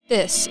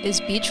This is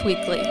Beach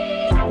Weekly.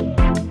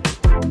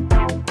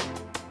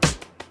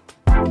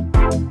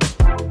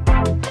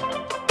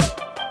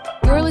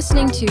 You're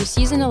listening to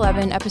Season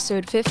 11,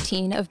 Episode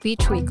 15 of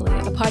Beach Weekly,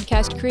 a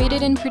podcast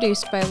created and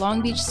produced by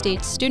Long Beach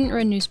State's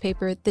student-run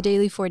newspaper, The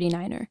Daily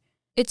 49er.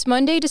 It's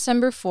Monday,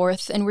 December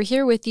 4th, and we're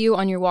here with you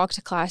on your walk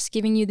to class,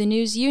 giving you the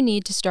news you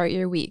need to start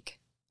your week.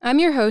 I'm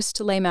your host,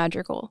 Leigh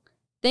Madrigal.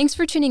 Thanks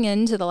for tuning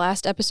in to the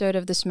last episode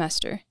of the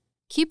semester.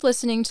 Keep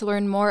listening to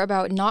learn more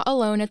about Not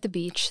Alone at the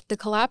Beach, the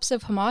collapse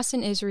of Hamas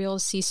and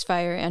Israel's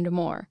ceasefire, and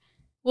more.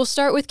 We'll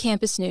start with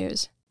campus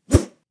news.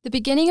 The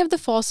beginning of the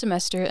fall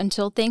semester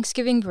until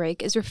Thanksgiving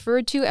break is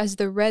referred to as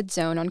the red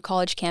zone on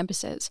college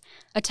campuses,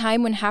 a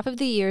time when half of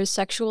the year's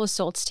sexual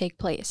assaults take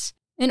place.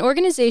 An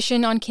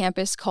organization on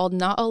campus called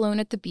Not Alone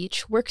at the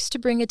Beach works to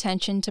bring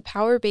attention to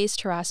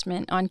power-based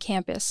harassment on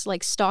campus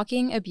like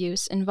stalking,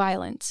 abuse, and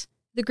violence.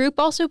 The group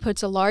also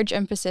puts a large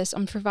emphasis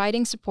on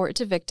providing support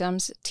to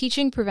victims,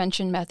 teaching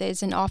prevention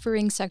methods, and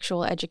offering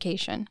sexual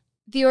education.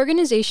 The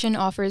organization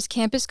offers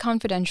campus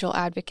confidential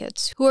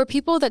advocates, who are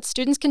people that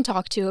students can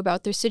talk to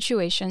about their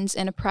situations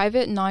in a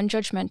private,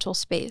 non-judgmental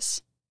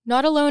space.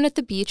 Not Alone at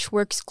the Beach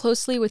works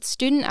closely with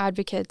student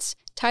advocates,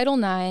 Title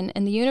IX,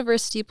 and the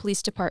University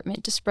Police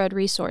Department to spread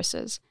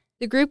resources.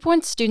 The group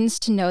wants students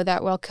to know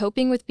that while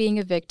coping with being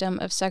a victim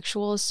of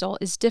sexual assault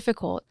is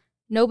difficult,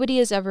 nobody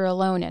is ever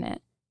alone in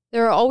it.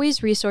 There are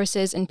always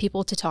resources and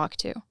people to talk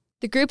to.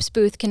 The group's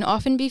booth can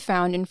often be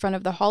found in front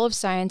of the Hall of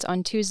Science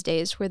on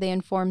Tuesdays, where they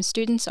inform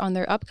students on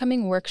their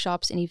upcoming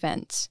workshops and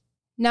events.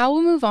 Now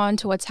we'll move on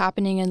to what's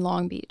happening in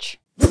Long Beach.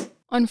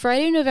 On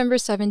Friday, November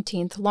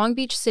 17th, Long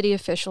Beach city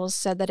officials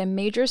said that a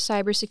major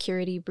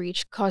cybersecurity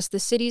breach caused the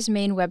city's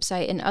main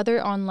website and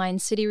other online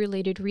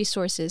city-related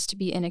resources to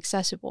be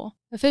inaccessible.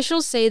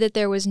 Officials say that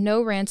there was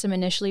no ransom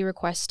initially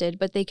requested,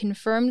 but they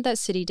confirmed that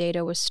city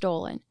data was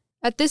stolen.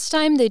 At this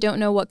time, they don't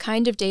know what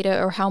kind of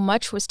data or how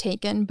much was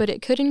taken, but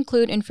it could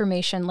include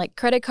information like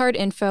credit card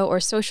info or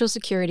social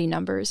security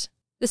numbers.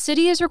 The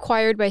city is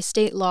required by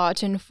state law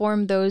to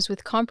inform those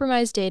with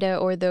compromised data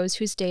or those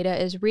whose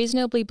data is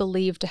reasonably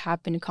believed to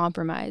have been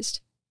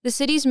compromised. The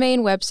city's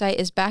main website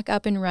is back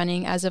up and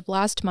running as of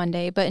last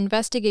Monday, but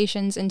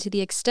investigations into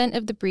the extent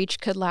of the breach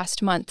could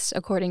last months,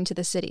 according to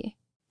the city.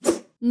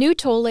 New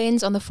toll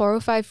lanes on the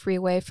 405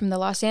 freeway from the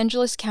Los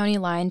Angeles County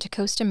line to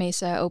Costa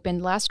Mesa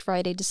opened last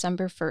Friday,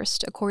 December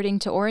 1st, according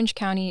to Orange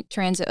County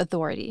Transit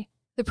Authority.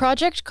 The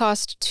project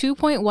cost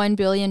 $2.1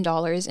 billion,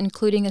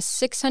 including a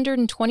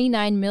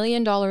 $629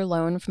 million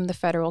loan from the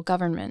federal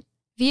government.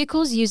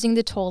 Vehicles using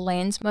the toll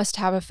lanes must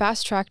have a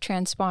fast-track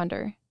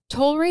transponder.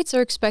 Toll rates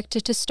are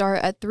expected to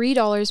start at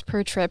 $3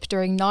 per trip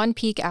during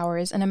non-peak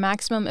hours and a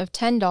maximum of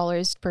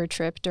 $10 per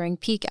trip during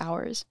peak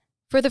hours.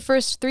 For the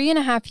first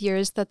 3.5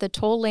 years that the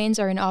toll lanes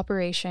are in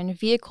operation,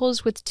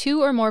 vehicles with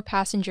 2 or more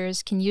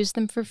passengers can use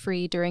them for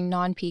free during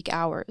non-peak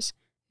hours.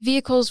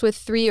 Vehicles with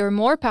 3 or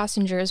more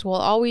passengers will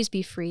always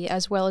be free,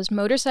 as well as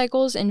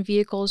motorcycles and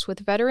vehicles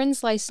with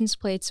veterans' license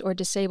plates or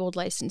disabled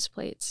license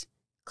plates.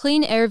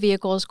 Clean air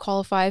vehicles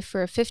qualify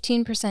for a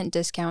 15%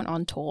 discount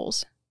on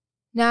tolls.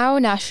 Now,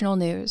 national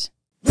news.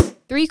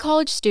 3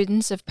 college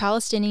students of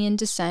Palestinian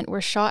descent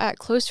were shot at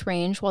close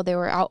range while they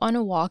were out on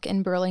a walk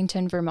in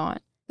Burlington,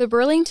 Vermont. The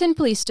Burlington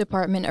Police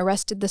Department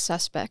arrested the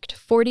suspect,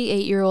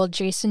 48-year-old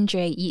Jason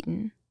J.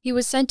 Eaton. He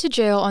was sent to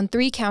jail on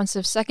 3 counts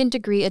of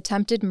second-degree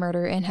attempted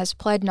murder and has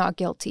pled not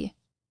guilty.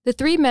 The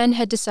 3 men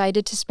had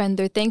decided to spend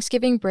their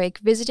Thanksgiving break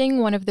visiting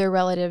one of their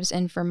relatives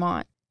in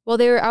Vermont. While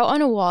they were out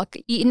on a walk,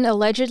 Eaton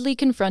allegedly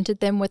confronted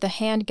them with a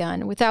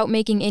handgun without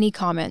making any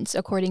comments,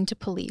 according to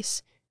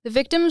police. The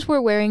victims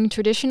were wearing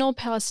traditional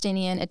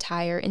Palestinian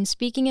attire and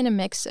speaking in a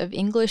mix of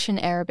English and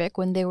Arabic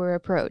when they were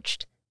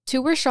approached. 2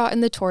 were shot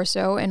in the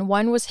torso, and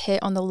 1 was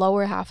hit on the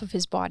lower half of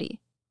his body.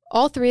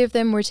 All 3 of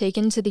them were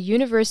taken to the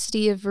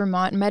University of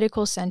Vermont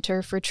Medical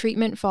Center for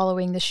treatment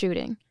following the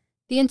shooting.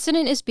 The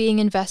incident is being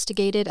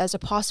investigated as a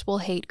possible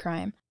hate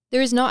crime.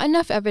 There is not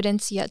enough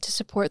evidence yet to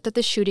support that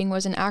the shooting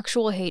was an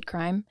actual hate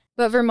crime,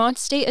 but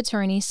Vermont's state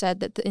attorney said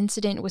that the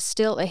incident was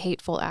still a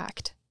hateful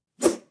act.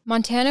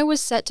 Montana was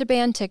set to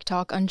ban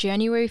TikTok on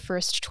January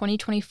 1st,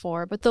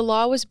 2024, but the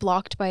law was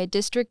blocked by a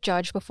district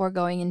judge before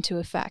going into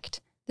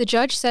effect. The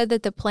judge said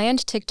that the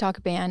planned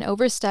TikTok ban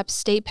oversteps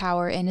state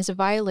power and is a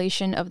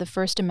violation of the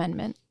First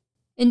Amendment.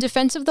 In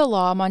defense of the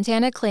law,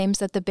 Montana claims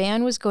that the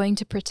ban was going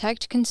to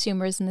protect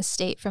consumers in the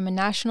state from a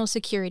national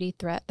security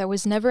threat that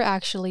was never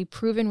actually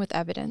proven with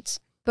evidence.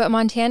 But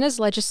Montana's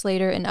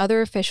legislator and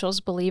other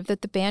officials believe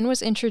that the ban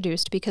was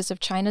introduced because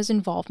of China's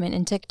involvement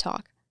in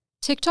TikTok.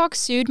 TikTok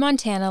sued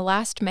Montana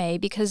last May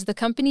because the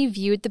company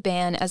viewed the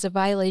ban as a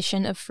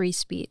violation of free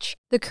speech.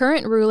 The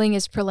current ruling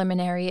is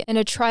preliminary, and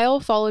a trial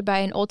followed by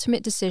an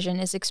ultimate decision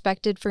is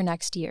expected for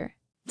next year.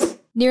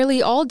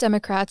 Nearly all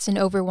Democrats and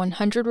over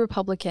 100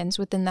 Republicans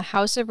within the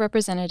House of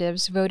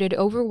Representatives voted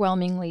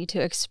overwhelmingly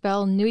to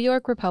expel New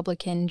York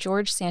Republican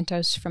George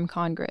Santos from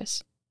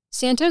Congress.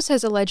 Santos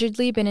has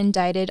allegedly been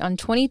indicted on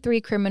 23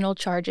 criminal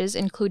charges,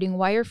 including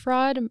wire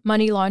fraud,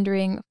 money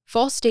laundering,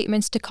 false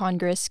statements to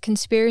Congress,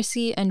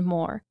 conspiracy, and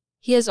more.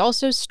 He has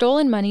also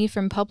stolen money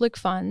from public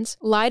funds,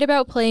 lied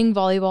about playing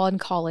volleyball in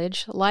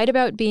college, lied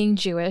about being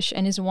Jewish,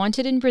 and is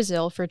wanted in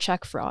Brazil for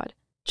check fraud.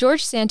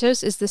 George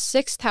Santos is the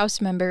 6th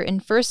House member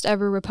and first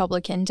ever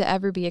Republican to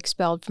ever be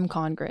expelled from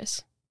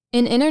Congress.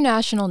 In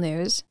international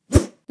news,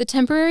 the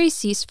temporary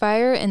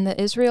ceasefire in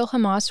the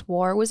Israel-Hamas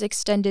war was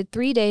extended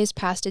 3 days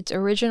past its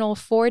original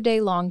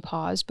 4-day-long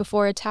pause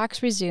before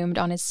attacks resumed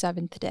on its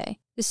 7th day.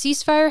 The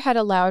ceasefire had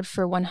allowed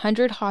for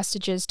 100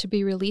 hostages to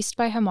be released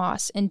by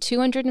Hamas and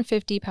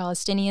 250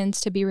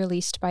 Palestinians to be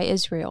released by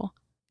Israel.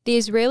 The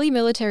Israeli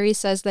military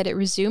says that it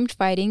resumed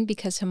fighting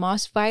because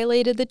Hamas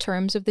violated the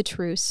terms of the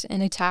truce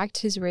and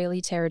attacked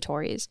Israeli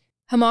territories.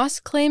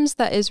 Hamas claims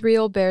that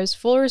Israel bears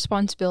full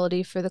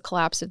responsibility for the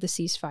collapse of the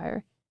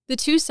ceasefire. The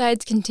two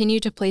sides continue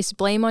to place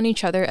blame on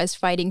each other as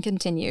fighting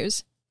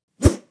continues.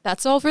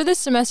 That's all for this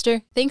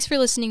semester. Thanks for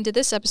listening to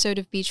this episode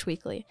of Beach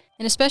Weekly.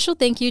 And a special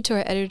thank you to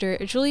our editor,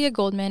 Julia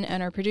Goldman,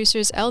 and our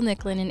producers, Elle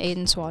Nicklin and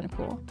Aidan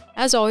Swanepoel.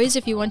 As always,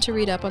 if you want to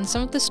read up on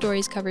some of the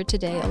stories covered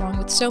today, along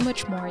with so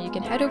much more, you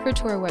can head over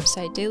to our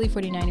website,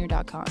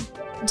 daily49er.com.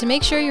 And to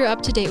make sure you're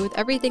up to date with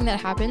everything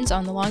that happens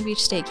on the Long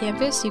Beach State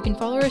campus, you can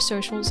follow our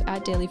socials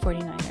at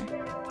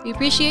Daily49er. We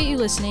appreciate you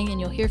listening, and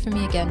you'll hear from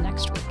me again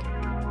next week.